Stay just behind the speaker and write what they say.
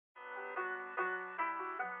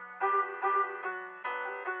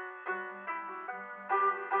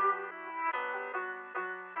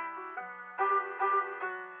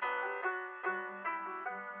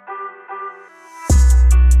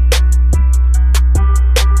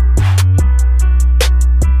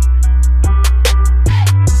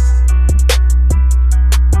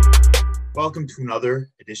welcome to another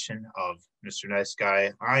edition of Mr. Nice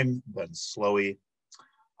Guy. I'm Ben Slowey.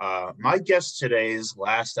 My guest today's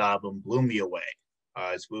last album blew me away.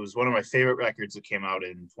 It was one of my favorite records that came out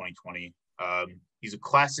in 2020. He's a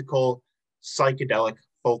classical, psychedelic,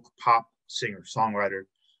 folk pop singer-songwriter.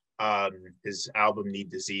 His album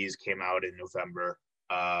Need Disease came out in November.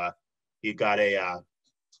 He got a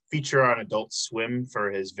feature on Adult Swim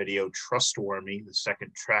for his video Trustwormy, the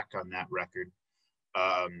second track on that record.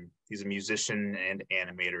 He's a musician and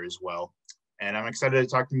animator as well. And I'm excited to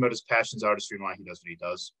talk to him about his passions, artistry, and why he does what he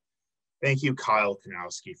does. Thank you, Kyle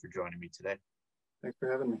Kanowski, for joining me today. Thanks for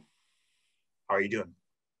having me. How are you doing?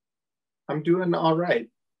 I'm doing all right.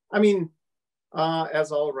 I mean,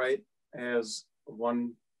 as all right as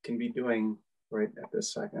one can be doing right at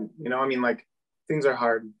this second. You know, I mean, like, things are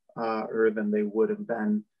harder than they would have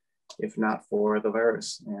been if not for the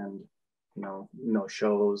virus and, you know, no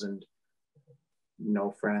shows and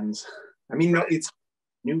no friends. I mean, no, it's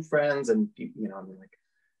new friends and, you know, I mean, like,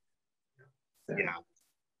 yeah.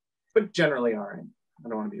 But generally, all right. I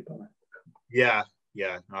don't want to be a bummer. Yeah.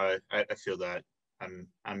 I feel that. I'm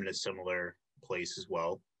in a similar place as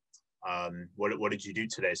well. What did you do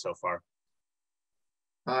today so far?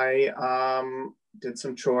 I did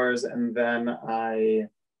some chores, and then I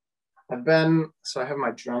have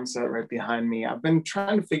my drum set right behind me. I've been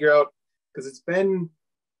trying to figure out, because it's been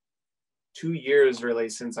 2 years really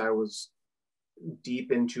since I was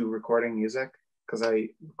deep into recording music, because I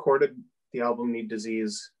recorded the album Need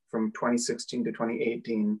Disease from 2016 to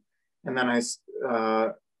 2018, and then I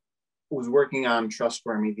was working on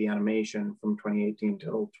Trustwormy, the animation, from 2018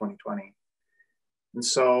 till 2020. And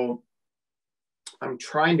so I'm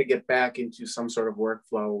trying to get back into some sort of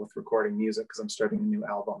workflow with recording music because I'm starting a new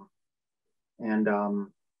album. And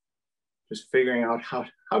just figuring out how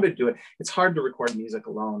to do it. It's hard to record music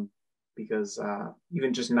alone because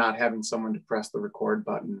even just not having someone to press the record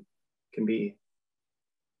button can be,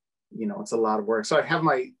 you know, it's a lot of work. So I have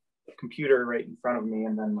my computer right in front of me,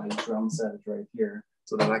 and then my drum set is right here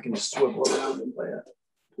so that I can just swivel around and play it.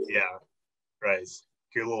 Yeah, right.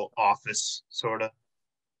 Your little office, sort of.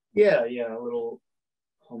 Yeah, a little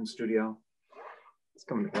home studio. It's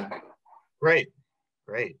coming back. Great.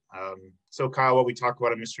 So Kyle, what we talk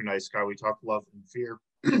about at Mr. Nice Guy, we talk love and fear,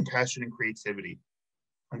 passion and creativity.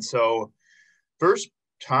 And so first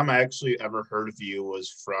time I actually ever heard of you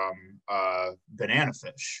was from Banana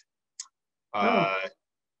Fish. I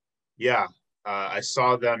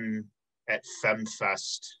saw them at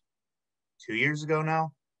FemFest 2 years ago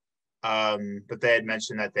now. But they had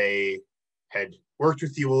mentioned that they had worked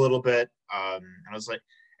with you a little bit. And I was like,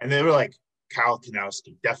 and they were like, Kyle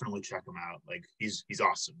Kanowski, definitely check him out. Like, he's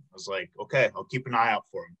awesome. I was like, okay, I'll keep an eye out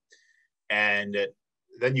for him. And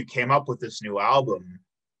then you came up with this new album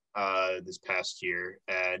this past year.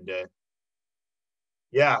 And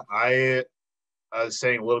I was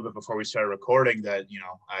saying a little bit before we started recording that, you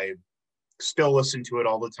know, I still listen to it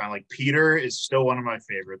all the time. Like, Peter is still one of my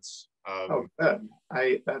favorites.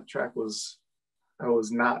 That track was, I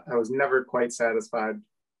was never quite satisfied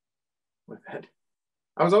with it.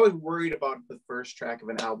 I was always worried about the first track of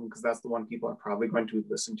an album because that's the one people are probably going to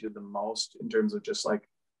listen to the most in terms of just like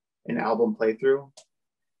an album playthrough.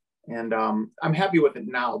 And I'm happy with it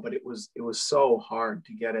now, but it was so hard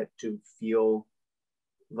to get it to feel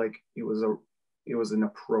like it was an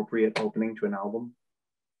appropriate opening to an album.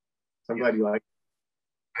 So I'm glad you liked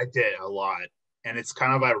it. I did a lot. And it's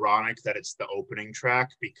kind of ironic that it's the opening track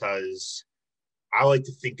because I like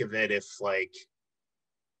to think of it if like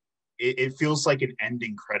it feels like an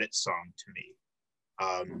ending credit song to me.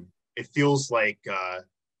 It feels like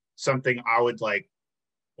something I would like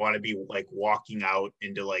want to be like walking out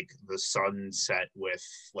into like the sunset with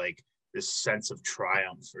like this sense of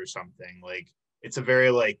triumph or something. Like, it's a very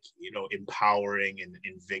like, you know, empowering and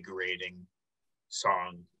invigorating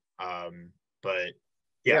song. But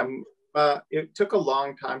yeah. It took a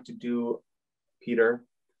long time to do, Peter.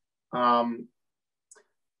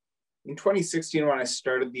 In 2016, when I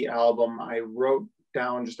started the album, I wrote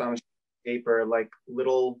down just on a paper like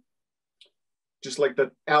little, just like the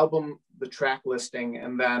album, the track listing,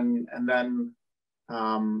 and then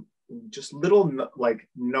just little like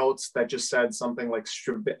notes that just said something like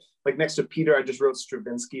next to Peter, I just wrote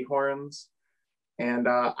Stravinsky horns, and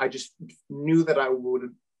I just knew that I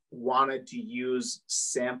wanted to use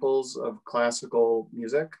samples of classical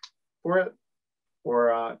music for it,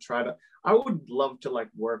 or I would love to like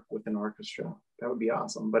work with an orchestra. That would be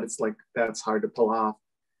awesome, but it's like, that's hard to pull off.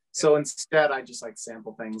 So instead I just like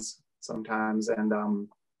sample things sometimes. And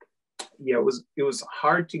it was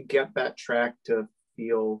hard to get that track to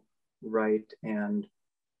feel right. And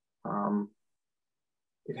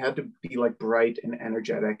it had to be like bright and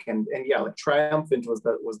energetic, and yeah, like triumphant was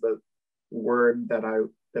the word that I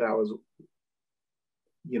was,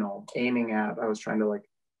 you know, aiming at. I was trying to like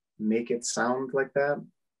make it sound like that.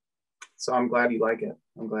 So I'm glad you like it.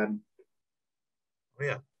 I'm glad. Oh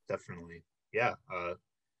yeah, definitely. Yeah.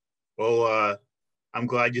 Well, I'm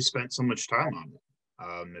glad you spent so much time on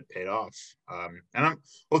it. It paid off.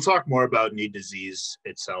 We'll talk more about knee disease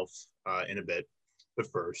itself in a bit, but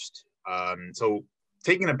first, so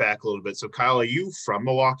taking it back a little bit. So Kyle, are you from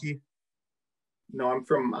Milwaukee? No, I'm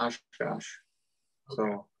from Oshkosh, Okay.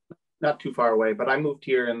 so not too far away. But I moved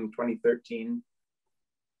here in 2013.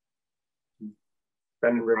 Been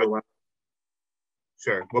in Riverwest.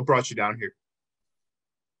 Sure. What brought you down here?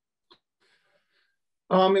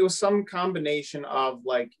 It was some combination of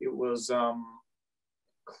like it was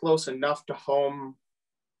close enough to home,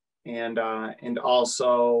 and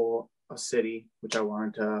also a city, which I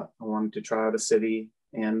wanted to try out a city,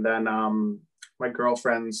 and then my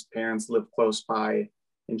girlfriend's parents lived close by,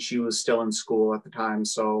 and she was still in school at the time,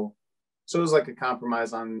 so it was like a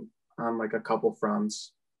compromise on like a couple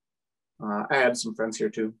fronts. I had some friends here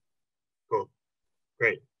too. Cool.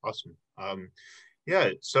 Great. Awesome. Yeah.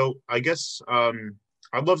 So I guess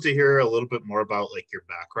I'd love to hear a little bit more about like your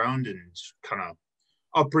background and kind of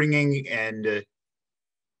upbringing and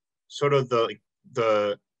sort of the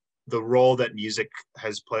the role that music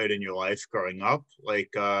has played in your life growing up. Like,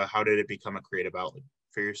 how did it become a creative outlet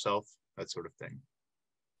for yourself? That sort of thing.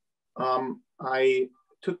 I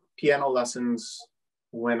took piano lessons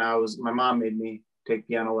when my mom made me take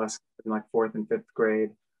piano lessons in like fourth and fifth grade.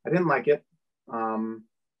 I didn't like it, um,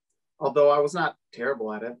 although I was not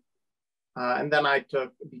terrible at it. And then I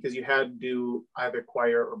took, because you had to do either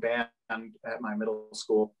choir or band at my middle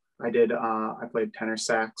school. I played tenor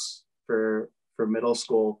sax for middle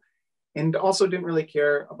school, and also didn't really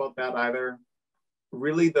care about that either.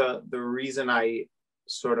 Really, the reason I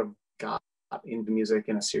sort of got into music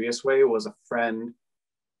in a serious way was a friend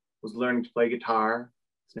was learning to play guitar.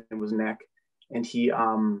 His name was Nick, and he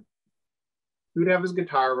would have his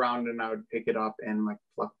guitar around, and I would pick it up and like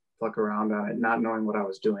pluck around on it, not knowing what I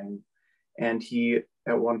was doing. And he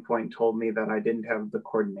at one point told me that I didn't have the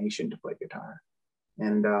coordination to play guitar,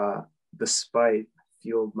 and the spite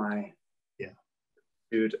fueled my Yeah.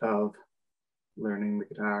 pursuit of learning the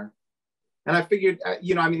guitar. And I figured,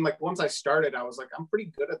 you know, I mean, like once I started, I was like, I'm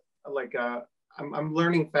pretty good at like I'm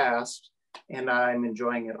learning fast, and I'm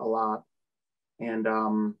enjoying it a lot. And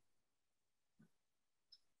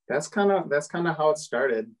that's kind of how it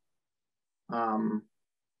started. Um,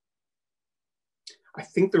 I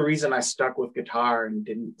think the reason I stuck with guitar and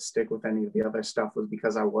didn't stick with any of the other stuff was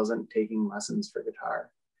because I wasn't taking lessons for guitar.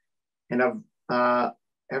 And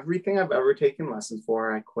everything I've ever taken lessons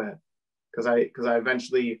for, I quit because I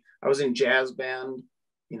eventually I was in jazz band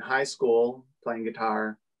in high school playing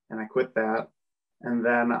guitar, and I quit that. And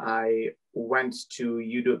then I went to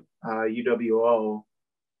UWO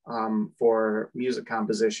for music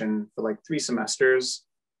composition for like 3 semesters,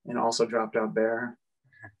 and also dropped out there.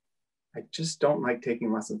 I just don't like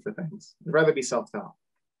taking lessons for things. I'd rather be self-taught.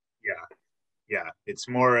 Yeah. Yeah. It's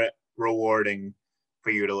more rewarding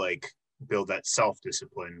for you to like build that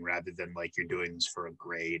self-discipline rather than like you're doing this for a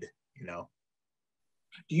grade, you know?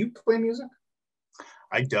 Do you play music?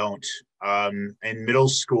 I don't. In middle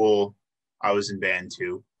school, I was in band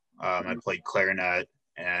too. I played clarinet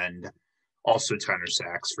and also tenor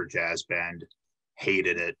sax for jazz band.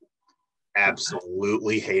 Hated it.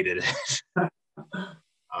 Absolutely hated it.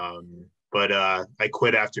 But I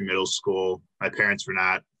quit after middle school. My parents were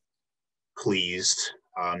not pleased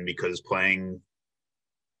because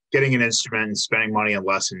getting an instrument and spending money on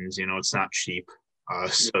lessons, you know, it's not cheap.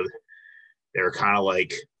 So they were kind of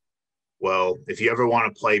like, well, if you ever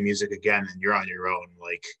want to play music again and you're on your own,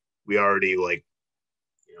 like we already like,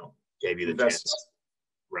 you know, gave you the chance.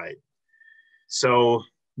 Right. So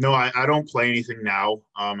no, I don't play anything now.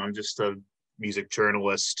 I'm just a music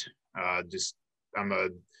journalist. Just I'm a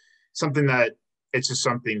something that it's just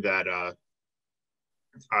something that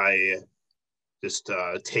I just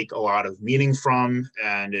take a lot of meaning from,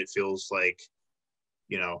 and it feels like,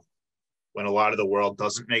 you know, when a lot of the world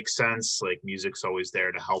doesn't make sense, like music's always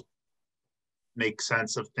there to help make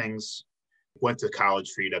sense of things. Went to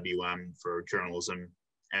college for UWM for journalism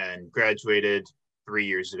and graduated 3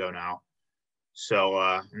 years ago now. So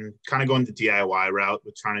I'm kind of going the DIY route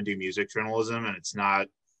with trying to do music journalism, and it's not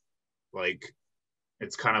like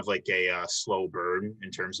it's kind of like a slow burn in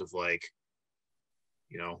terms of like,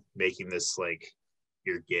 you know, making this like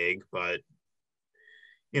your gig, but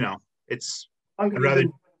you know, it's How long I'd have you rather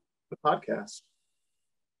been the podcast?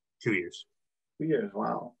 2 years. 2 years,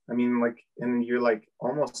 wow. I mean, like, and you're like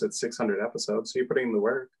almost at 600 episodes, so you're putting in the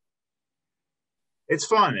work. It's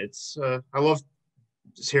fun. It's I love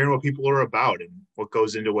just hearing what people are about and what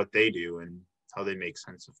goes into what they do and how they make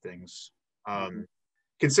sense of things. Mm-hmm.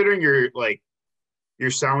 Considering your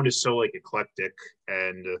sound is so like eclectic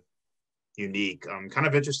and unique, I'm kind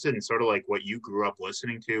of interested in sort of like what you grew up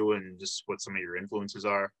listening to and just what some of your influences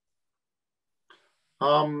are.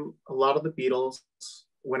 A lot of the Beatles.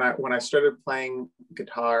 When I started playing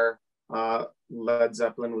guitar, Led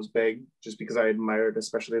Zeppelin was big, just because I admired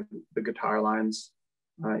especially the guitar lines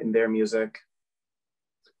in their music.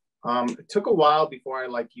 It took a while before I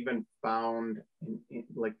like even found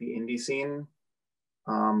like the indie scene.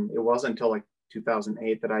 It wasn't until like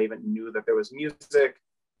 2008 that I even knew that there was music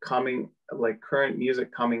coming, like current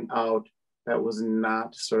music coming out that was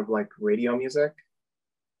not sort of like radio music,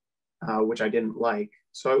 which I didn't like.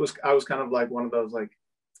 So I was kind of like one of those like,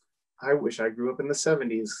 I wish I grew up in the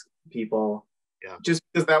 70s people. Yeah. Just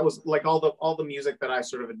because that was like all the music that I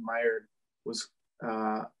sort of admired was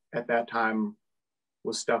at that time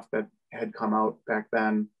was stuff that had come out back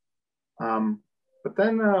then. But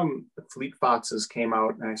then the Fleet Foxes came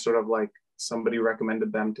out, and I sort of like somebody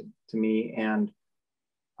recommended them to me, and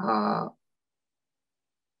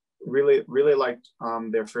really liked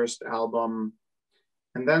their first album,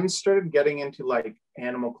 and then started getting into like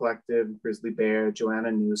Animal Collective, Grizzly Bear,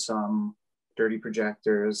 Joanna Newsom, Dirty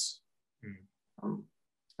Projectors, and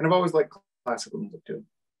I've always liked classical music too.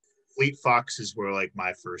 Fleet Foxes were like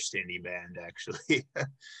my first indie band, actually.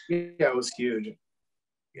 Yeah, it was huge.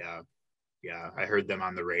 Yeah, I heard them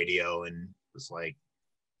on the radio and was like,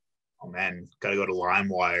 oh man, gotta go to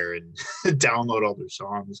LimeWire and download all their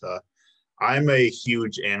songs. I'm a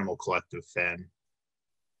huge Animal Collective fan.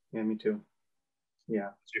 Yeah, me too. Yeah.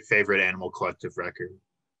 What's your favorite Animal Collective record?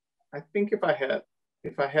 I think if I had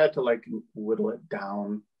to like whittle it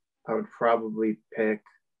down, I would probably pick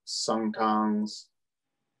Sung Tongs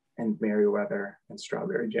and Merryweather and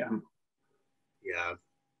Strawberry Jam. Yeah.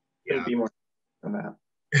 Couldn't be more than that.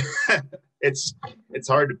 It's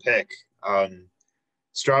hard to pick.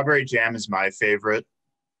 Strawberry Jam is my favorite.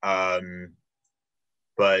 But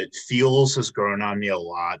Feels has grown on me a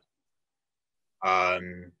lot.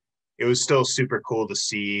 It was still super cool to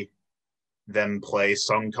see them play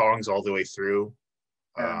Sung Tongs all the way through.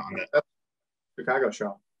 On the Chicago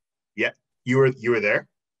show. Yeah, you were there?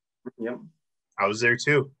 Yep. I was there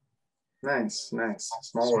too. Nice.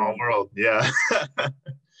 Small world. Yeah. Yeah.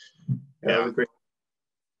 It was great.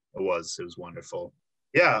 It was wonderful.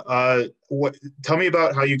 Yeah. Tell me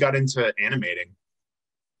about how you got into animating.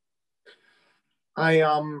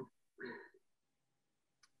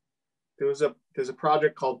 There's a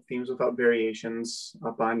project called Themes Without Variations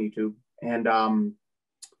up on YouTube, and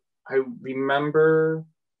I remember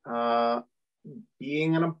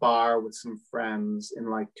being in a bar with some friends in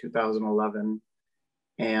like 2011,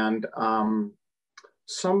 and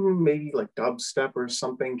some maybe like dubstep or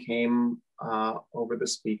something came over the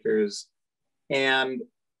speakers, and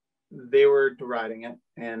they were deriding it,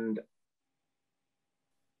 and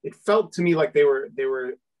it felt to me like they were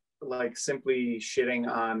like simply shitting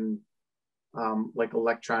on like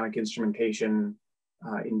electronic instrumentation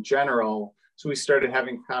in general. So we started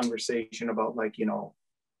having conversation about like,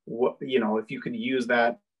 what, if you could use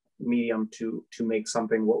that medium to make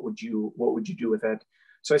something, what would you do with it?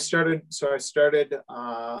 So I started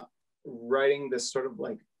writing this sort of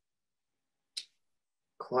like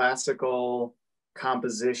classical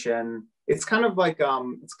composition. It's kind of like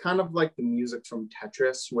the music from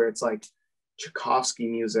Tetris, where it's like Tchaikovsky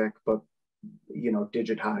music, but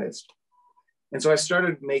digitized. And so I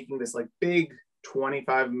started making this like big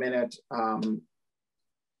 25-minute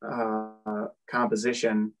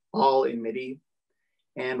composition, all in MIDI.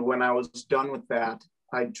 And when I was done with that,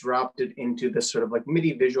 I dropped it into this sort of like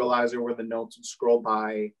MIDI visualizer where the notes would scroll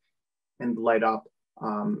by and light up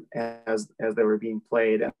as they were being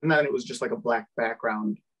played. And then it was just like a black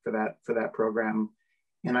background for that program.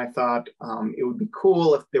 And I thought it would be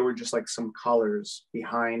cool if there were just like some colors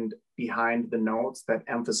behind the notes that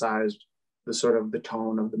emphasized the sort of the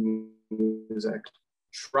tone of the music.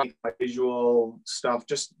 Trying visual stuff,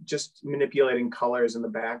 just manipulating colors in the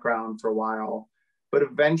background for a while. But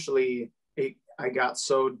eventually I got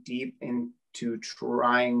so deep into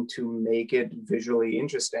trying to make it visually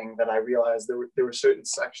interesting that I realized there were certain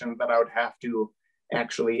sections that I would have to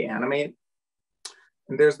actually animate.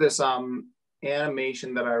 And there's this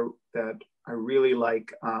animation that I really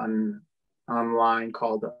like online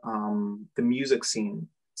called The Music Scene.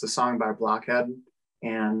 It's a song by Blockhead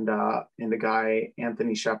and the guy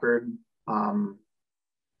Anthony Shepard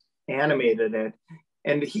animated it,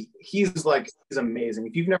 And he's amazing.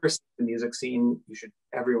 If you've never seen the music scene,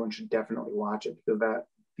 everyone should definitely watch it, because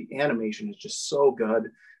the animation is just so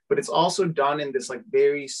good. But it's also done in this like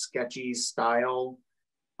very sketchy style.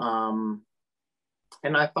 And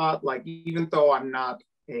I thought, like, even though I'm not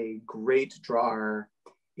a great drawer,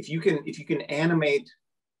 if you can animate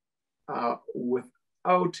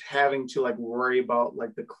without having to like worry about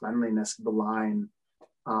like the cleanliness of the line,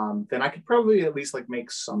 then I could probably at least like make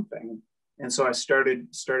something. And so I started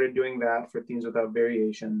doing that for Themes Without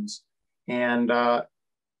Variations, and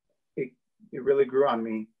it really grew on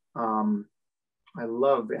me. I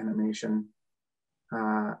love animation,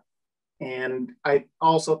 and I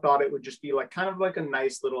also thought it would just be like kind of like a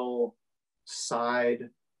nice little side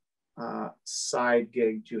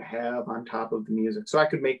gig to have on top of the music, so I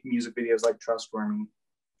could make music videos like Trustwormy.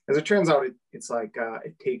 As it turns out, it's like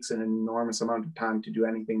it takes an enormous amount of time to do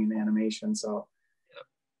anything in animation, so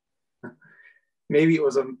maybe it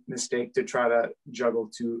was a mistake to try to juggle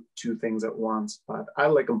two things at once, but I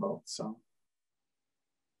like them both. So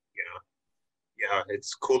yeah,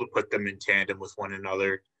 it's cool to put them in tandem with one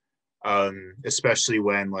another, especially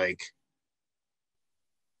when like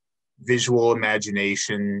visual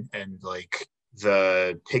imagination and like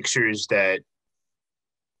the pictures that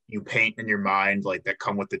you paint in your mind, like that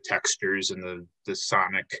come with the textures and the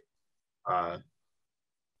sonic,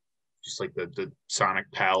 just like the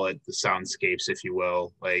sonic palette, the soundscapes, if you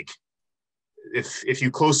will. Like if you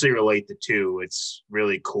closely relate the two, it's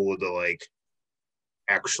really cool to like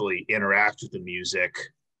actually interact with the music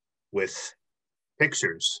with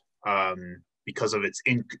pictures, because of its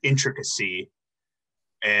intricacy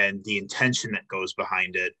and the intention that goes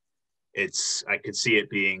behind it. I could see it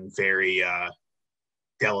being very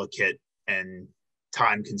delicate and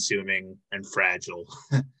time consuming and fragile.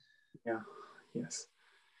 Yeah, yes.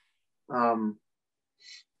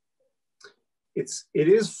 It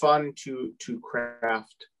is fun to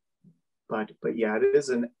craft, but yeah, it is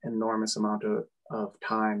an enormous amount of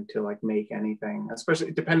time to like make anything,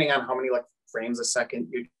 especially depending on how many like frames a second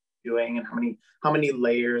you're doing and how many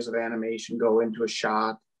layers of animation go into a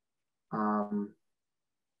shot.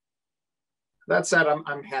 That said,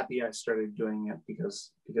 I'm happy I started doing it,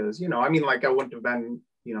 because I mean, like, I wouldn't have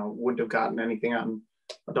gotten anything on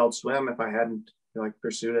Adult Swim if I hadn't like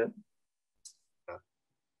pursued it.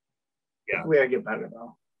 Yeah. Hopefully I get better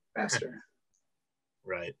though, faster.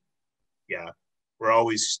 Right. Yeah. We're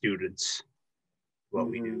always students, what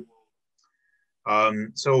we do.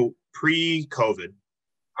 So pre-COVID,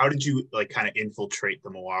 how did you like kind of infiltrate the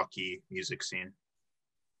Milwaukee music scene?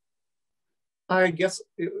 I guess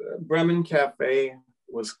Bremen Cafe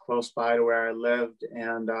was close by to where I lived,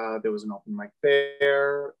 and there was an open mic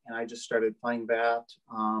there, and I just started playing that.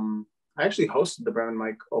 I actually hosted the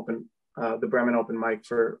Bremen open mic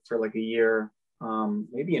for like a year,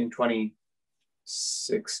 maybe in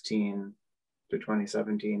 2016 to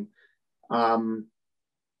 2017.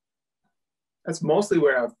 That's mostly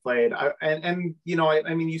where I've played. I mean, you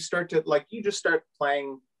just start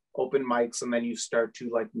playing open mics, and then you start to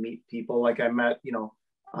like meet people. Like I met,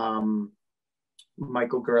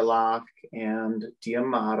 Michael Gerlach and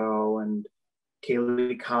D'Amato and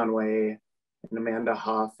Kaylee Conway and Amanda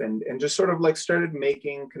Huff, and just sort of like started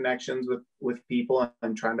making connections with people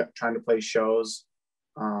and trying to play shows.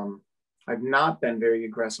 I've not been very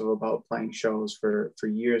aggressive about playing shows for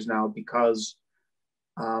years now, because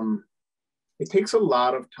it takes a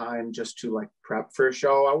lot of time just to like prep for a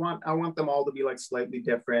show. I want them all to be like slightly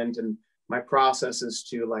different, and my process is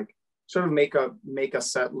to like sort of make a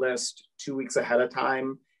set list 2 weeks ahead of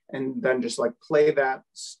time, and then just like play that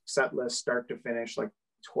set list start to finish like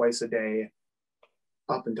twice a day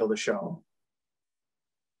up until the show,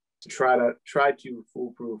 to try to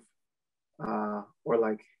foolproof or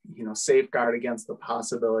like safeguard against the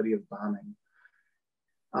possibility of bombing.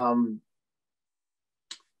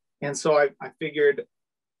 And so I figured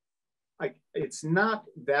it's not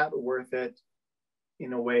that worth it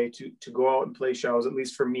in a way to go out and play shows. At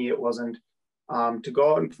least for me, it wasn't, to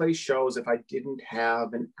go out and play shows if I didn't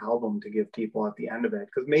have an album to give people at the end of it.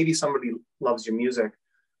 Because maybe somebody loves your music,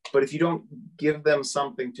 but if you don't give them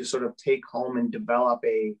something to sort of take home and develop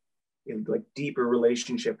a like deeper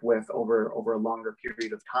relationship with over a longer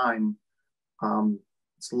period of time,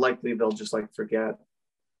 it's likely they'll just like forget.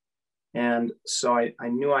 And so I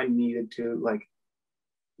knew I needed to like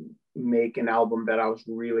make an album that I was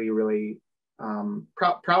really, really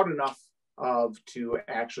proud enough of to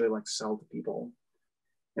actually like sell to people.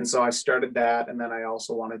 And so I started that, and then I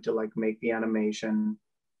also wanted to like make the animation.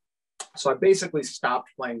 So I basically stopped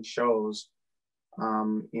playing shows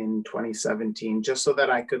in 2017, just so that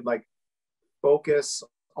I could like focus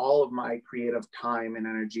all of my creative time and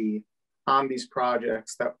energy on these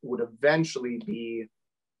projects that would eventually be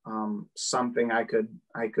something I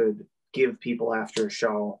could give people after a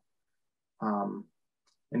show.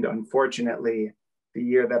 And unfortunately, the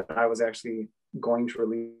year that I was actually going to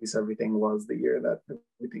release everything was the year that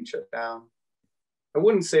everything shut down. I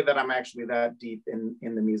wouldn't say that I'm actually that deep in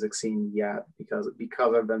the music scene yet because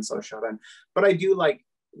I've been so shut in. But I do like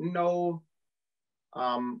know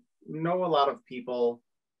a lot of people,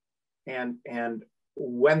 and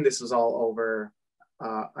when this is all over,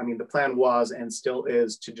 I mean, the plan was and still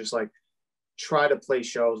is to just like try to play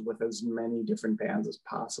shows with as many different bands as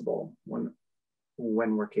possible when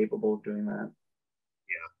we're capable of doing that.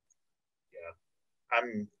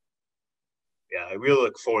 I really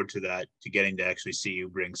look forward to that, to getting to actually see you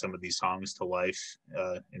bring some of these songs to life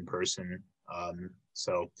in person.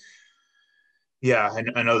 So yeah,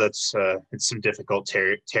 I know that's it's some difficult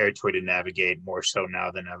territory to navigate, more so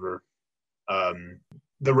now than ever.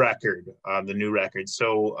 The record, the new record.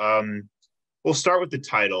 So we'll start with the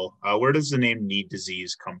title. Where does the name Need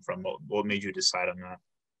Disease come from? What made you decide on that?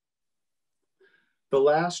 The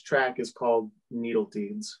last track is called Needle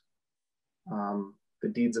Deeds, the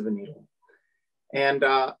deeds of a needle. And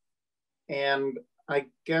I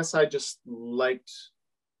guess I just liked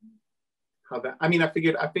how that, I mean, I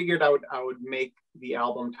figured I would make the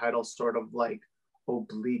album title sort of like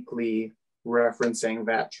obliquely referencing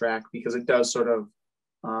that track, because it does sort of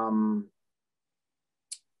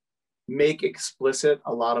make explicit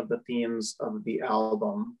a lot of the themes of the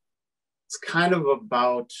album. It's kind of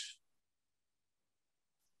about,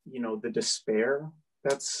 the despair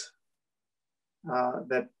that's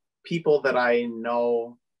that people that I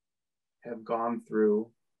know have gone through,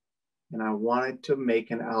 and I wanted to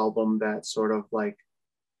make an album that sort of like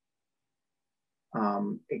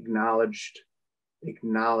acknowledged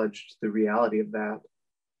the reality of that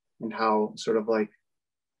and how sort of like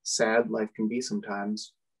sad life can be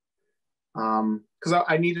sometimes. Because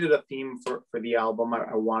I needed a theme for the album.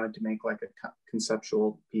 I wanted to make like a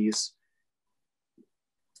conceptual piece.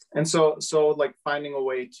 And so like finding a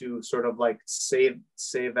way to sort of like say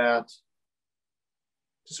that,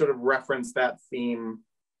 to sort of reference that theme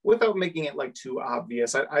without making it like too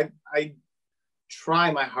obvious. I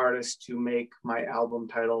try my hardest to make my album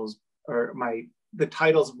titles, or the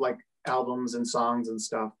titles of like albums and songs and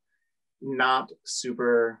stuff, not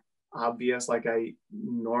super obvious. Like I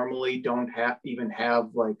normally don't even have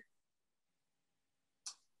like,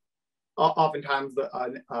 oftentimes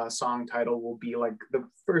the song title will be like the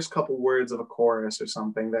first couple words of a chorus or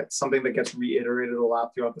something that gets reiterated a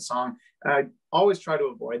lot throughout the song. And I always try to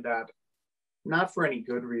avoid that, not for any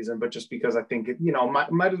good reason, but just because I think it,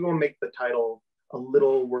 might as well make the title a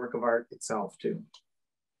little work of art itself too.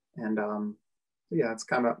 And yeah, that's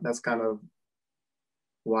kind of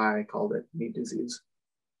why I called it Need Disease.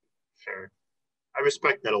 Sure. I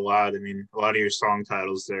respect that a lot. I mean, a lot of your song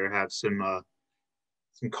titles there have some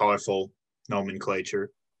colorful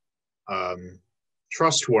nomenclature.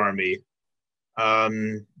 Trustworthy.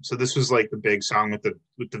 So this was like the big song with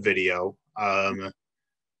the video.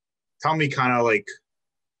 Tell me kind of like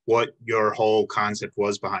what your whole concept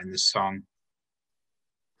was behind this song.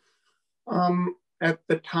 At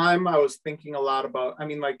the time I was thinking a lot about, I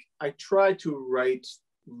mean, like I try to write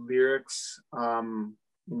lyrics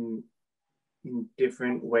in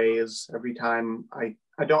different ways every time. I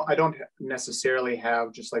don't necessarily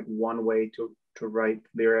have just like one way to write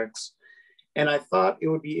lyrics. And I thought it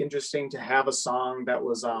would be interesting to have a song that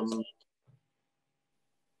was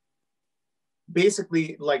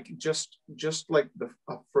basically like just like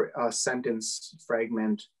a sentence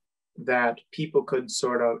fragment that people could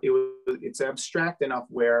sort of, it's abstract enough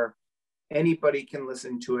where anybody can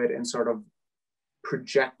listen to it and sort of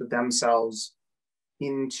project themselves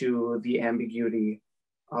into the ambiguity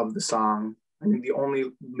of the song. I mean, the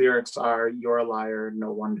only lyrics are "You're a liar,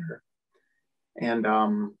 no wonder." And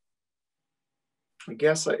I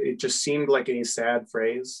guess it just seemed like a sad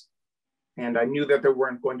phrase. And I knew that there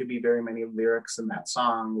weren't going to be very many lyrics in that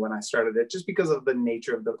song when I started it, just because of the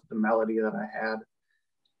nature of the melody that I had.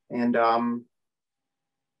 And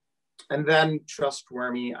then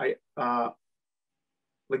Trustworthy, like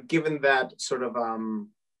given that sort of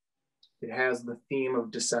it has the theme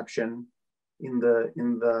of deception in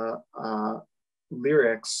the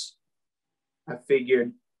lyrics, I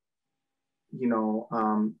figured,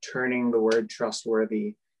 turning the word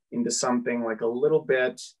trustworthy into something like a little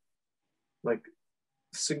bit like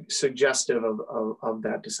suggestive of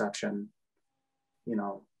that deception.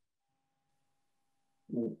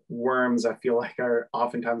 Worms, I feel like, are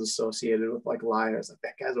oftentimes associated with like liars. Like,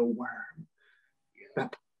 that guy's a worm.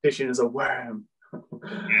 That politician is a worm.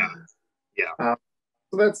 Yeah.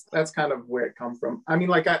 So that's kind of where it comes from. I mean,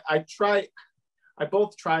 like I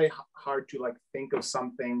both try hard to like think of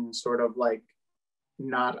something sort of like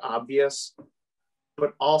not obvious,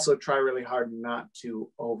 but also try really hard not to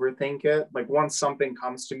overthink it. Like once something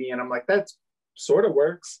comes to me and I'm like, that sort of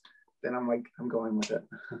works, then I'm like, I'm going with it.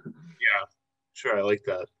 Yeah, sure. I like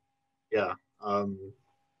that. Yeah.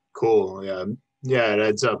 Cool. Yeah. Yeah, it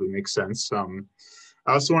adds up. It makes sense. I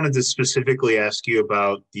also wanted to specifically ask you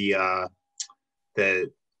about the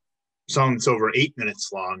song that's over 8 minutes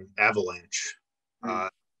long, Avalanche. Uh,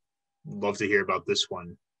 love to hear about this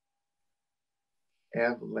one.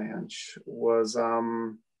 Avalanche was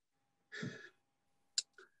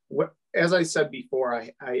what, as I said before,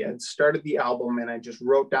 I had started the album and I just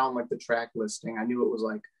wrote down like the track listing. I knew it was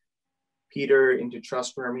like Peter into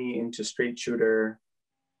Trust for Me into Straight Shooter,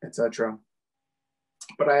 etc.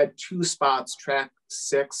 But I had two spots, track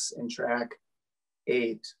 6 and track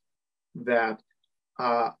 8, that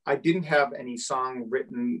I didn't have any song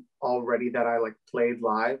written already that I like played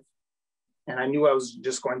live. And I knew I was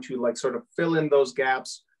just going to like sort of fill in those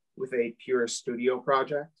gaps with a pure studio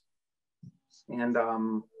project. And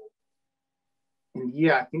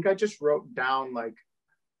yeah, I think I just wrote down like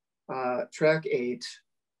track 8.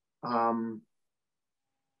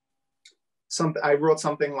 I wrote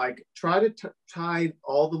something like try to tie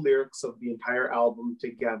all the lyrics of the entire album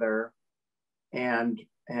together and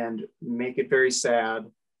make it very sad.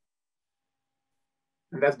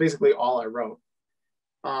 And that's basically all I wrote.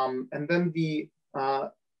 And then it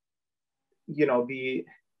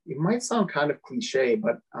might sound kind of cliche,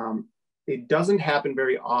 but it doesn't happen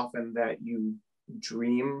very often that you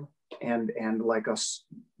dream and like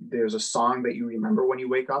there's a song that you remember when you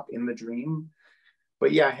wake up in the dream.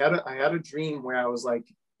 But yeah, I had a dream where I was like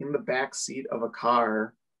in the back seat of a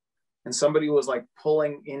car and somebody was like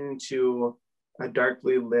pulling into a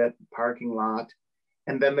darkly lit parking lot.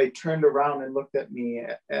 And then they turned around and looked at me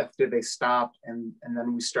after they stopped. And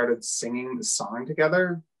then we started singing the song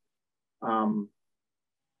together. And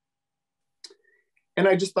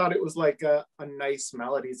I just thought it was like a nice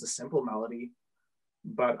melody. It's a simple melody.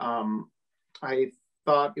 But I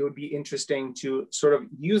thought it would be interesting to sort of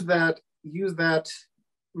use that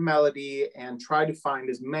melody and try to find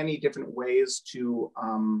as many different ways to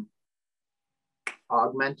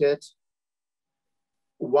augment it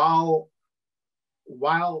while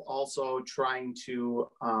also trying to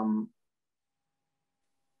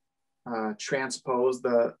transpose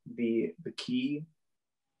the key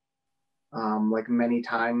like many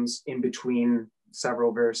times in between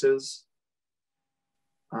several verses.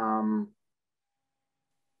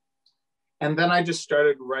 And then I just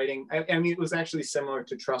started writing. I mean, it was actually similar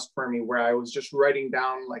to Trust for Me, where I was just writing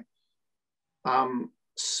down like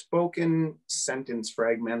spoken sentence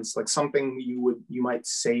fragments, like something you might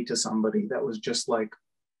say to somebody that was just like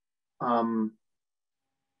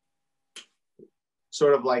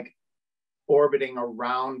sort of like orbiting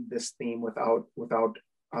around this theme without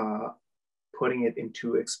putting it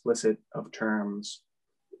into explicit of terms.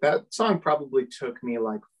 That song probably took me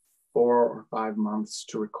like 4 or 5 months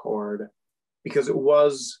to record because it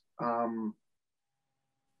was a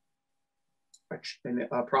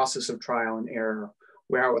process of trial and error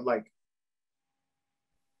where I would like,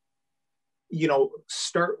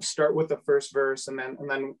 start with the first verse and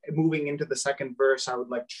then moving into the second verse, I would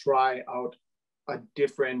like try out a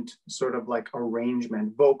different sort of like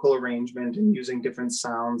vocal arrangement and using different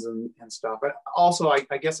sounds and stuff. But also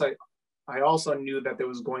I guess I also knew that I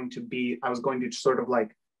was going to sort of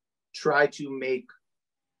like try to make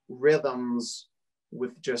rhythms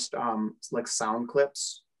with just like sound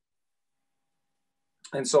clips.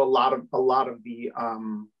 And so a lot of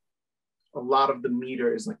the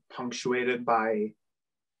meter is like punctuated by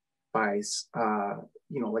like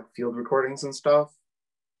field recordings and stuff.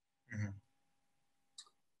 Mm-hmm.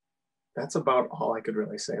 That's about all I could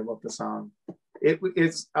really say about the song.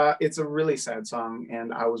 It's a really sad song,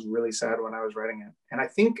 and I was really sad when I was writing it. And I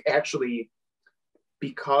think actually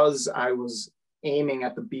because I was aiming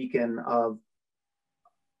at the beacon of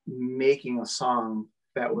making a song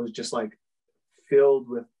that was just like filled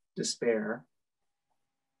with despair,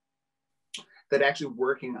 that actually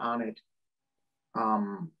working on it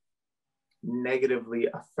negatively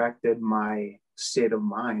affected my state of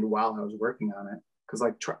mind while I was working on it. Because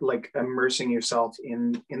like immersing yourself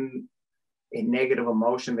in a negative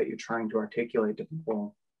emotion that you're trying to articulate to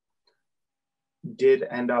people did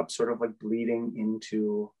end up sort of like bleeding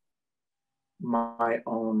into my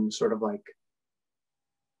own sort of like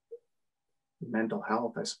mental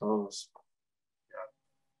health, I suppose.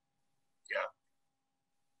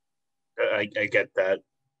 Yeah. I get that.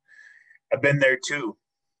 I've been there too.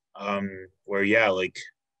 Where yeah, like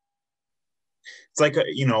it's like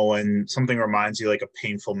you know when something reminds you like a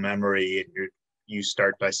painful memory, you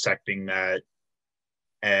start dissecting that,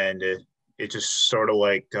 and it just sort of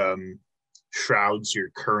like shrouds your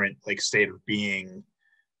current like state of being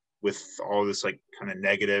with all this like kind of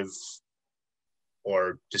negative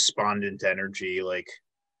or despondent energy. Like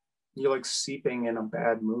You're like seeping in a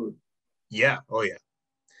bad mood. yeah, oh yeah,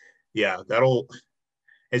 yeah. That'll.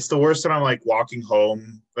 It's the worst when I'm like walking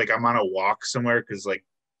home, like I'm on a walk somewhere because like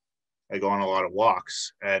I go on a lot of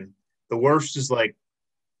walks, and the worst is like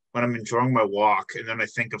when I'm enjoying my walk and then I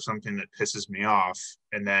think of something that pisses me off,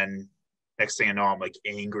 and then next thing I know, I'm like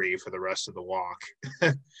angry for the rest of the walk.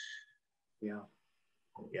 Yeah.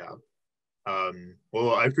 Yeah.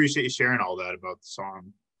 Well, I appreciate you sharing all that about the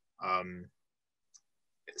song. Um,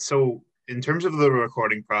 so, in terms of the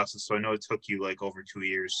recording process, so I know it took you like over 2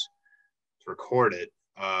 years to record it,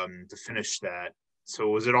 to finish that. So,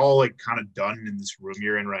 was it all like kind of done in this room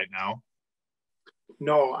you're in right now?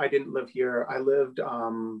 No, I didn't live here. I lived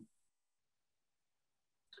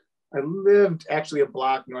actually a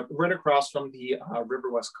block north, right across from the River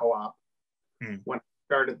West Co-op when I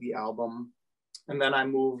started the album. And then I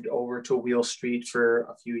moved over to Wheel Street for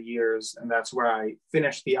a few years, and that's where I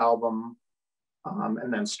finished the album,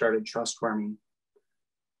 and then started Trustwormy.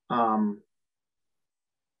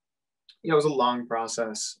 It was a long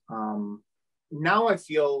process. Now I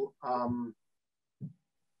feel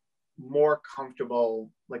more comfortable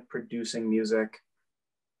like producing music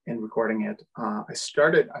and recording it. I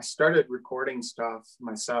started recording stuff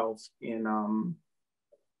myself in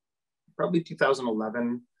probably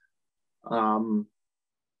 2011,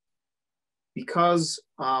 because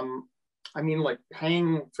I mean, like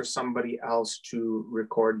paying for somebody else to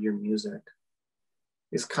record your music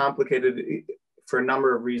is complicated for a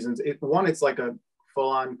number of reasons. One, it's like a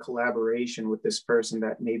full-on collaboration with this person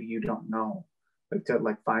that maybe you don't know, like to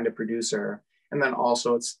like find a producer, and then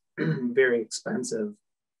also it's very expensive.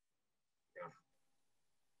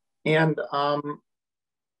 And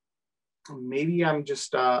maybe I'm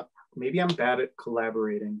just maybe I'm bad at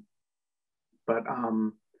collaborating, but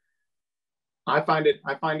I find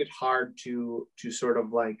it hard to sort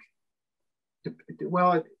of like,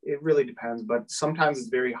 well, it really depends, but sometimes it's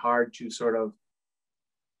very hard to sort of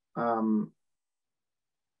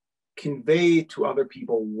convey to other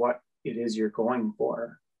people what it is you're going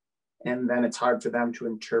for, and then it's hard for them to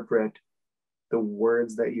interpret the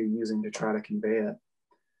words that you're using to try to convey it.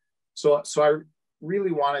 So I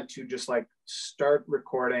really wanted to just like start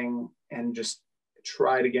recording and just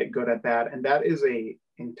try to get good at that, and that is a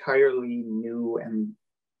entirely new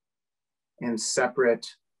and separate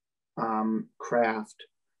craft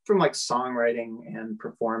from like songwriting and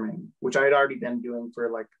performing, which I had already been doing for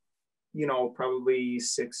like, probably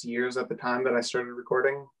 6 years at the time that I started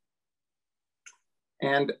recording.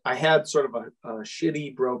 And I had sort of a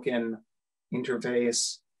shitty, broken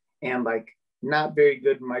interface and like not very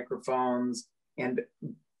good microphones and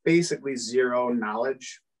basically zero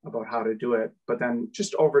knowledge about how to do it. But then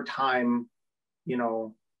just over time,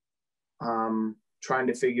 trying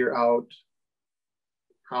to figure out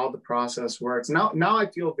how the process works. Now I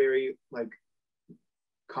feel very like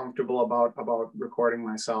comfortable about recording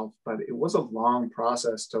myself, but it was a long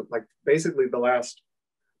process to like basically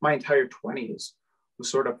my entire 20s was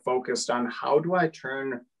sort of focused on how do I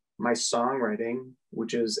turn my songwriting,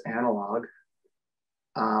 which is analog,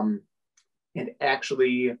 and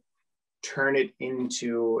actually turn it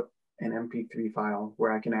into an MP3 file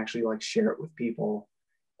where I can actually like share it with people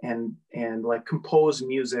and like compose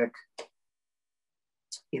music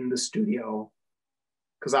in the studio.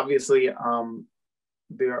 Because obviously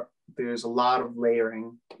there's a lot of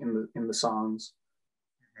layering in the songs.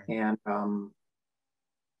 And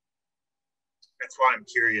that's why I'm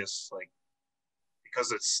curious, like,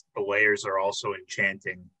 because it's the layers are also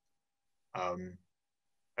enchanting. I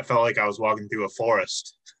felt like I was walking through a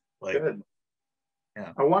forest. Like, good.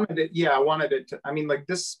 Yeah. I wanted it to, I mean, like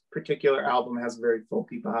this particular album has a very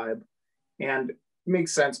folky vibe, and it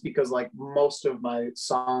makes sense because like most of my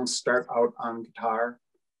songs start out on guitar,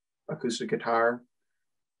 acoustic guitar.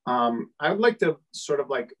 I would like to sort of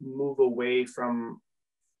like move away from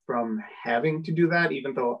having to do that,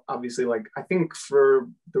 even though obviously like I think for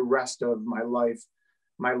the rest of my life,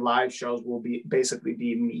 my live shows will basically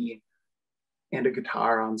be me and a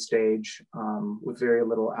guitar on stage, with very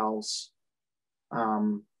little else.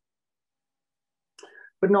 But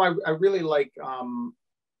no, I really like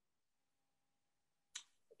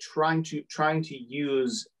trying to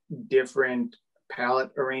use different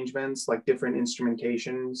palette arrangements, like different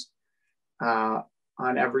instrumentations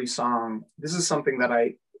on every song. This is something that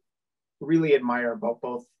I really admire about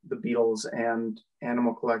both the Beatles and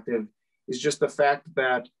Animal Collective is just the fact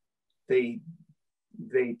that they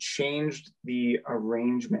changed the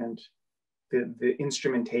arrangement, the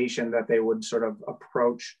instrumentation that they would sort of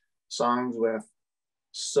approach songs with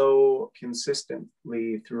so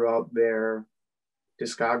consistently throughout their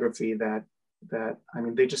discography that I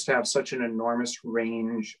mean, they just have such an enormous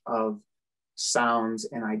range of sounds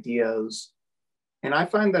and ideas. And I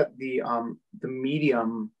find that the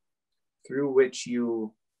medium through which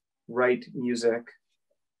you write music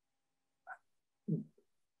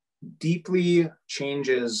deeply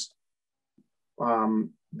changes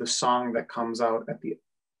the song that comes out at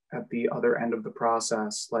the other end of the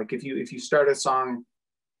process. Like if you start a song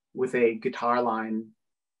with a guitar line,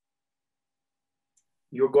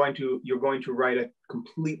 you're going to write a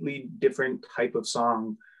completely different type of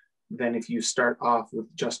song than if you start off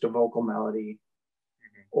with just a vocal melody,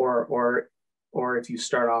 or if you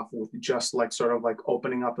start off with just like sort of like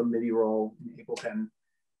opening up a MIDI roll in Ableton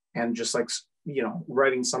and just like, you know,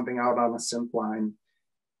 writing something out on a synth line.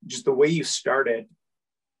 Just the way you start it,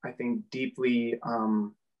 I think deeply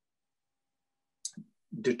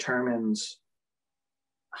determines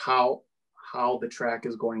how the track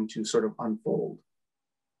is going to sort of unfold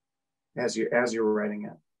as you're writing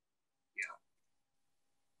it. Yeah,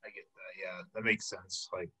 I get that. Yeah, that makes sense.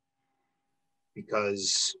 Like,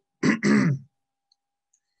 because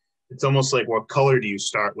it's almost like, what color do you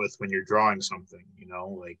start with when you're drawing something, you know,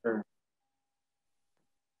 like, Sure.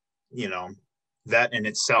 You know, that in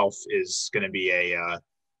itself is going to be a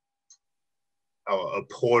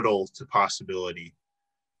portal to possibility,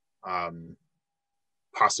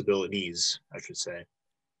 possibilities, I should say.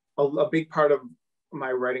 A big part of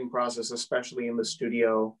my writing process, especially in the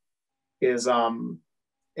studio, is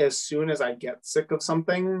as soon as I get sick of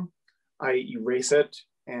something, I erase it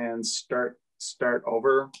and start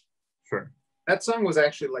over. Sure. That song was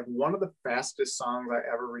actually like one of the fastest songs I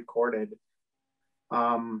ever recorded.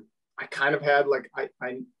 I kind of had like I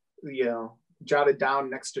you know, jotted down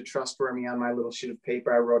next to Trustworthy on my little sheet of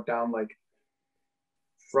paper, I wrote down like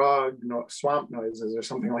swamp noises or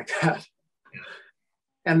something like that. Yeah.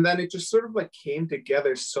 And then it just sort of like came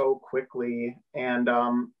together so quickly. And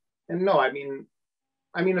no, I mean,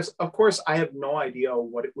 of course, I have no idea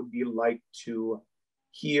what it would be like to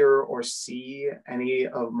hear or see any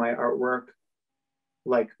of my artwork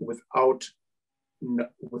like without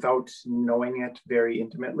knowing it very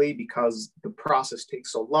intimately, because the process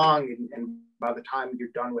takes so long, and by the time you're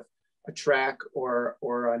done with a track or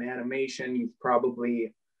an animation, you've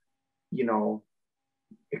probably, you know,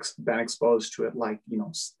 been exposed to it like, you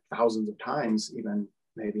know, thousands of times even,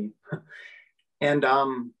 maybe. And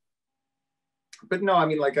but no, I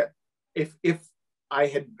mean, like, if I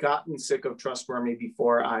had gotten sick of Trustworthy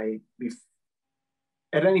before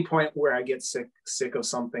at any point where I get sick of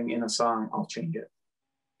something in a song, I'll change it.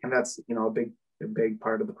 And that's, you know, a big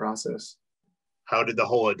part of the process. How did the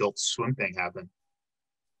whole Adult Swim thing happen?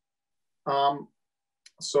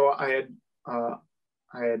 So I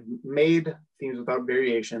had made Themes Without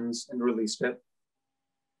Variations and released it.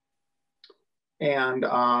 And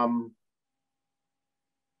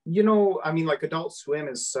you know, I mean, like, Adult Swim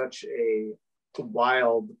is such a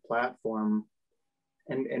wild platform,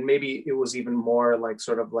 and maybe it was even more like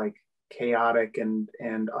sort of like chaotic and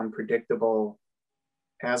unpredictable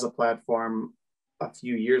as a platform a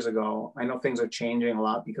few years ago. I know things are changing a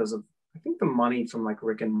lot because of, I think, the money from like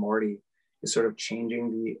Rick and Morty is sort of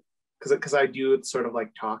changing because I do sort of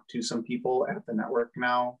like talk to some people at the network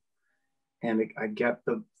now, and I get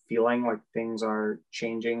the feeling like things are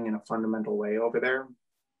changing in a fundamental way over there.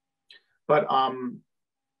 But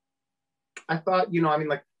I thought, you know, I mean,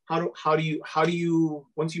 like, how do you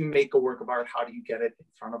once you make a work of art, how do you get it in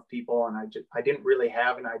front of people? And I didn't really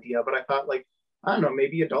have an idea, but I thought, like, I don't know,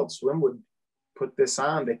 maybe Adult Swim would put this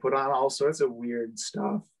on. They put on all sorts of weird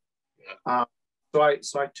stuff. Yeah. So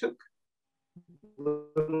I took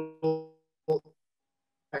little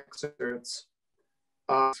excerpts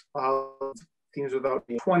of Themes Without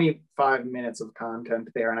 25 minutes of content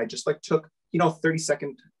there, and I just like took, you know,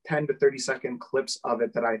 10 to 30 second clips of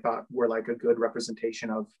it that I thought were like a good representation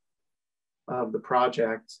of the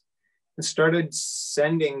project, and started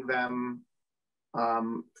sending them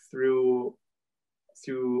through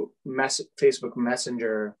Facebook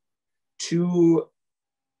Messenger to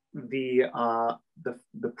the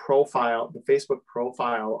profile, the Facebook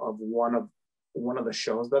profile of one of the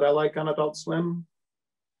shows that I like on Adult Swim,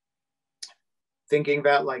 thinking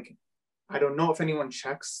that, like, I don't know if anyone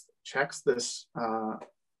checks this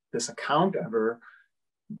this account ever,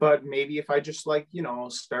 but maybe if I just, like, you know,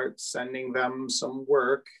 start sending them some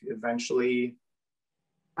work, eventually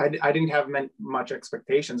I didn't have much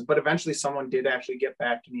expectations, but eventually someone did actually get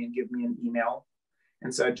back to me and give me an email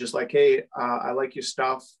and said just like, hey, I like your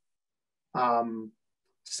stuff.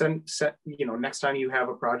 Send, next time you have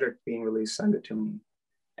a project being released, send it to me.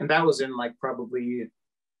 And that was in like probably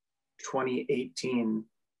 2018.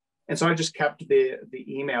 And so I just kept the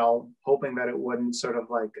email, hoping that it wouldn't sort of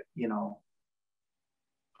like,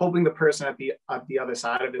 hoping the person at the other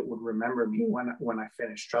side of it would remember me when I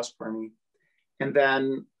finished Trust for Me. And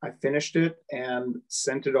then I finished it and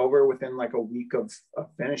sent it over within like a week of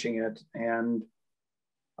finishing it. And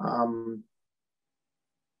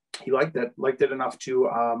he liked it enough to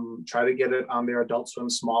try to get it on their Adult Swim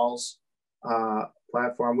Smalls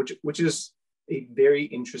platform, which is a very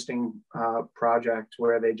interesting project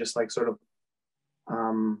where they just like sort of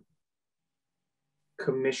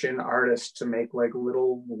commission artists to make like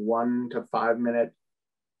little 1 to 5 minute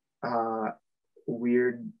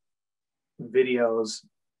weird videos.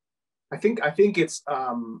 I think it's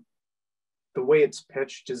the way it's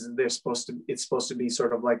pitched is it's supposed to be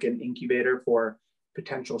sort of like an incubator for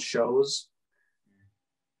potential shows.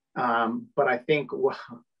 But I think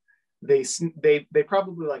they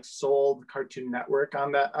probably like sold Cartoon Network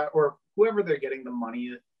on that, or whoever they're getting the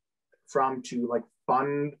money from to like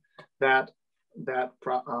fund that the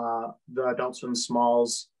Adult Swim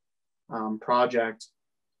Smalls project.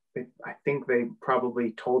 I think they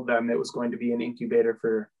probably told them it was going to be an incubator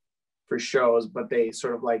for shows, but they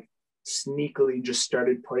sort of like sneakily just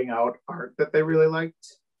started putting out art that they really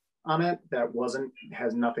liked on it that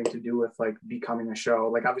has nothing to do with like becoming a show.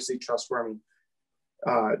 Like obviously Trust for Me,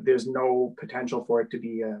 there's no potential for it to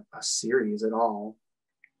be a series at all.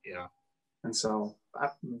 Yeah. And so I'm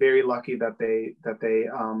very lucky that they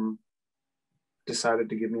decided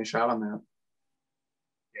to give me a shot on that.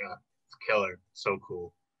 Yeah, it's killer. So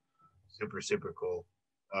cool. Super, super cool.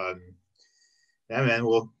 Yeah, man.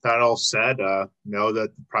 Well, that all said, know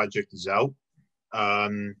that the project is out.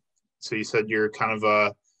 So you said you're kind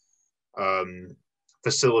of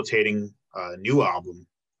facilitating a new album.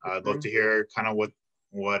 I'd love to hear kind of what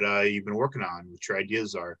you've been working on, what your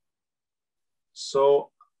ideas are.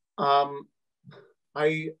 So,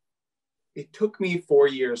 it took me 4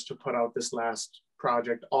 years to put out this last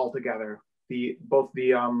project altogether. Both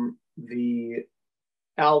the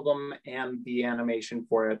album and the animation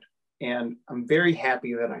for it. And I'm very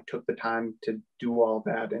happy that I took the time to do all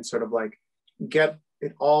that and sort of like get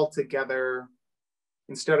it all together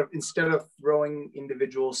instead of throwing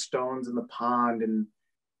individual stones in the pond. And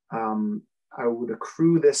I would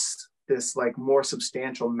accrue this like more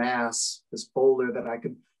substantial mass, this boulder that I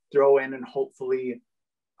could throw in and hopefully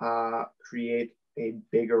create a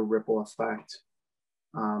bigger ripple effect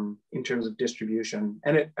in terms of distribution.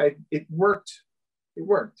 And it worked. It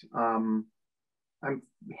worked. I'm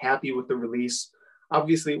happy with the release.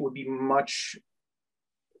 Obviously, it would be much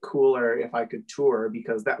cooler if I could tour,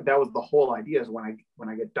 because that was the whole idea, is when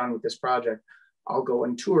I get done with this project, I'll go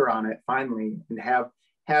and tour on it finally and have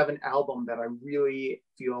an album that I really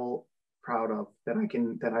feel proud of, that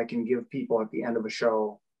I can give people at the end of a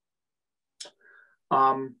show.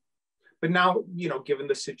 But now, given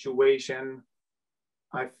the situation,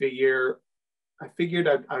 I figured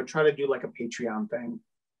I'd try to do like a Patreon thing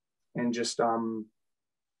and just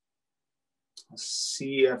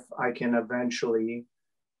see if I can eventually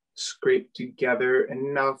scrape together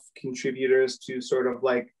enough contributors to sort of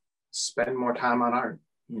like spend more time on art,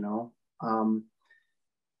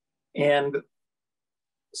 and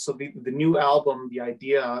so the new album, the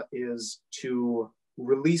idea is to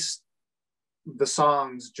release the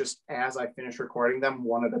songs just as I finish recording them,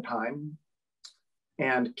 one at a time,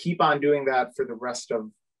 and keep on doing that for the rest of,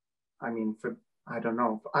 I don't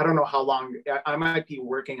know how long. I might be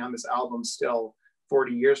working on this album still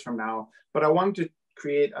 40 years from now, but I wanted to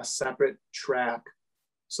create a separate track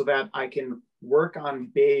so that I can work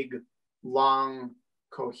on big, long,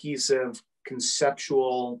 cohesive,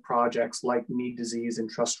 conceptual projects like Need Disease and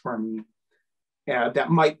Trust for Me that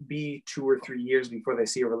might be 2 or 3 years before they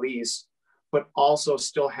see a release, but also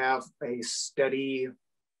still have a steady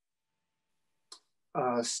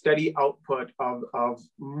output of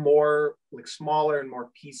more like smaller and more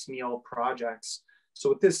piecemeal projects. So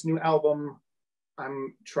with this new album,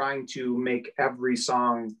 I'm trying to make every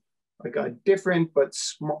song like a different but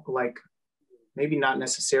small, like maybe not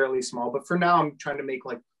necessarily small, but for now I'm trying to make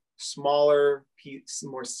like smaller,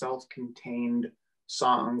 more self-contained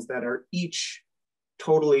songs that are each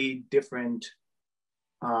totally different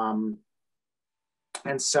and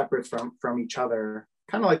separate from each other,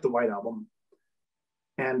 kind of like the White Album.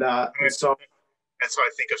 And so that's how I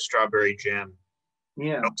think of Strawberry Jam.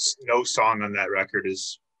 Yeah. No song on that record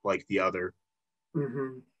is like the other.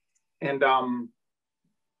 Mm-hmm. And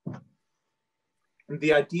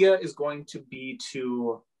the idea is going to be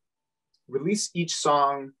to release each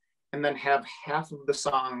song and then have half of the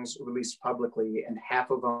songs released publicly and half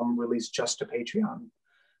of them released just to Patreon.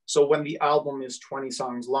 So when the album is 20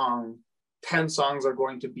 songs long, 10 songs are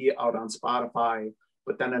going to be out on Spotify,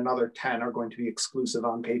 but then another 10 are going to be exclusive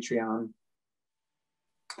on Patreon.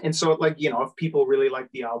 And so, like, you know, if people really like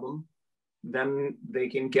the album, then they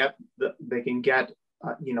can get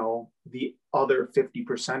you know, the other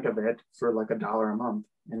 50% of it for like $1 a month.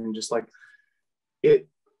 And just like, it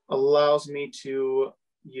allows me to,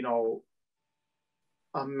 you know,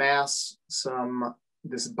 amass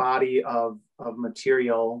this body of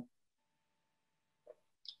material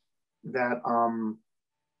that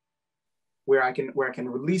where I can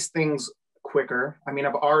release things quicker. I mean,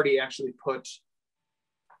 I've already actually put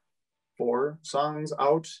 4 songs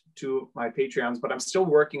out to my Patreons, but I'm still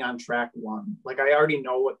working on track 1. Like, I already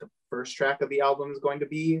know what the first track of the album is going to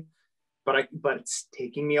be, but it's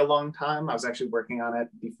taking me a long time. I was actually working on it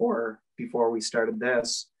before we started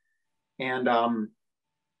this. And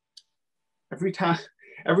every time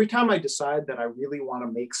I decide that I really want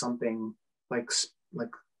to make something like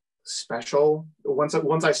special, once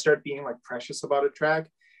I start being like precious about a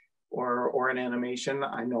track or an animation,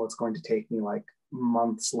 I know it's going to take me like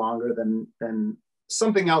months longer than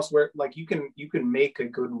something else, where like you can make a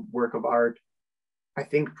good work of art, I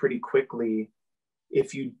think, pretty quickly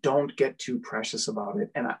if you don't get too precious about it.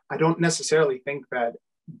 And I don't necessarily think that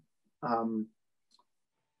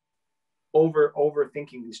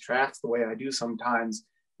overthinking these tracks the way I do sometimes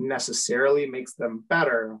necessarily makes them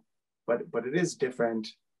better, but it is different.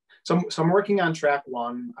 So I'm working on track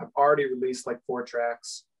 1. I've already released like 4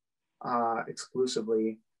 tracks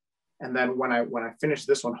exclusively. And then when I finish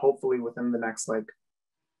this one, hopefully within the next like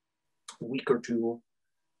week or 2,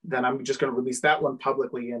 then I'm just going to release that one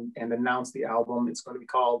publicly and announce the album. It's going to be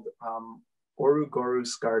called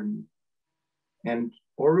Orugoru's Garden. And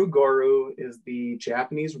Orugoru is the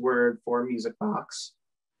Japanese word for music box.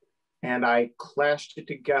 And I clashed it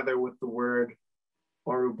together with the word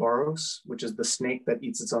Ouroboros, which is the snake that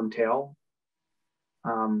eats its own tail.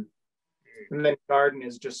 And then garden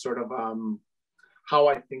is just sort of how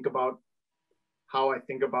I think about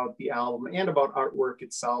the album and about artwork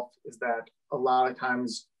itself, is that a lot of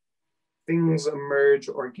times things emerge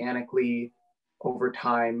organically over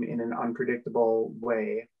time in an unpredictable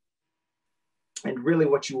way. And really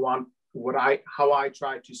how I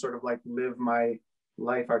try to sort of like live my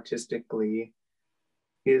life artistically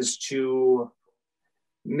is to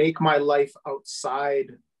make my life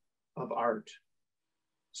outside of art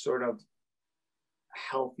sort of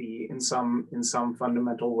healthy in some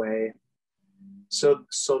fundamental way, so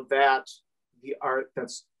that the art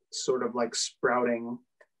that's sort of like sprouting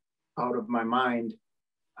out of my mind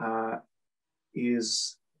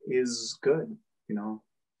is good, you know.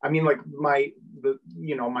 I mean, like my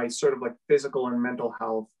sort of like physical and mental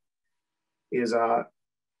health is a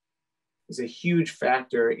huge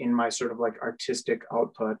factor in my sort of like artistic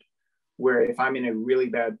output, where if I'm in a really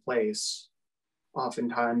bad place,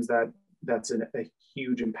 oftentimes that's a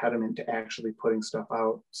huge impediment to actually putting stuff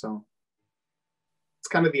out. So it's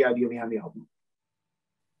kind of the idea behind the album.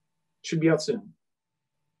 Should be out soon.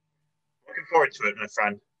 Looking forward to it, my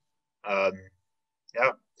friend.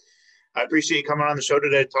 Yeah, I appreciate you coming on the show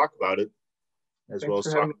today to talk about it, as well as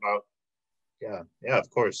talk about. Yeah, of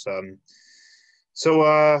course. So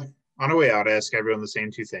on our way out, I ask everyone the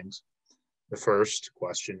same 2 things. The first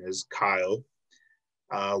question is, Kyle,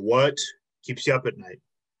 what keeps you up at night?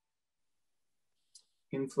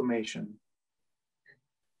 Inflammation.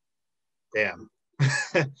 Damn.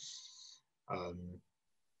 The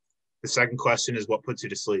second question is, what puts you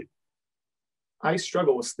to sleep? I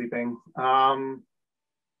struggle with sleeping.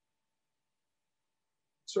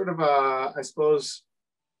 Sort of, I suppose,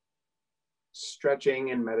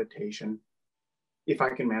 stretching and meditation, if I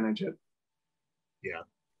can manage it. Yeah.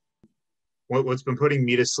 What's been putting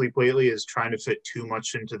me to sleep lately is trying to fit too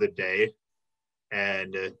much into the day.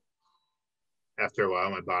 And after a while,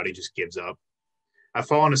 my body just gives up. I've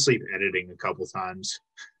fallen asleep editing a couple times.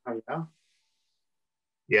 Oh, yeah?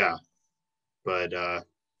 Yeah. But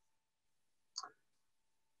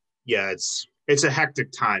yeah, it's a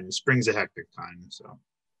hectic time. Spring's a hectic time. So,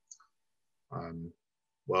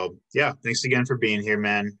 well, yeah, thanks again for being here,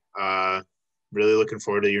 man. Really looking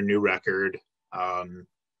forward to your new record.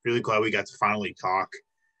 Really glad we got to finally talk.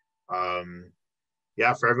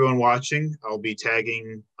 Yeah, for everyone watching, I'll be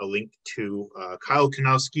tagging a link to Kyle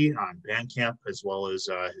Kanowski on Bandcamp, as well as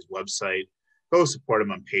his website. Go support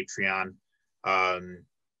him on Patreon.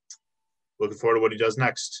 Looking forward to what he does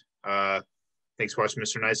next. Thanks for watching,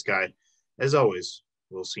 Mr. Nice Guy. As always,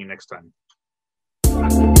 we'll see you next time.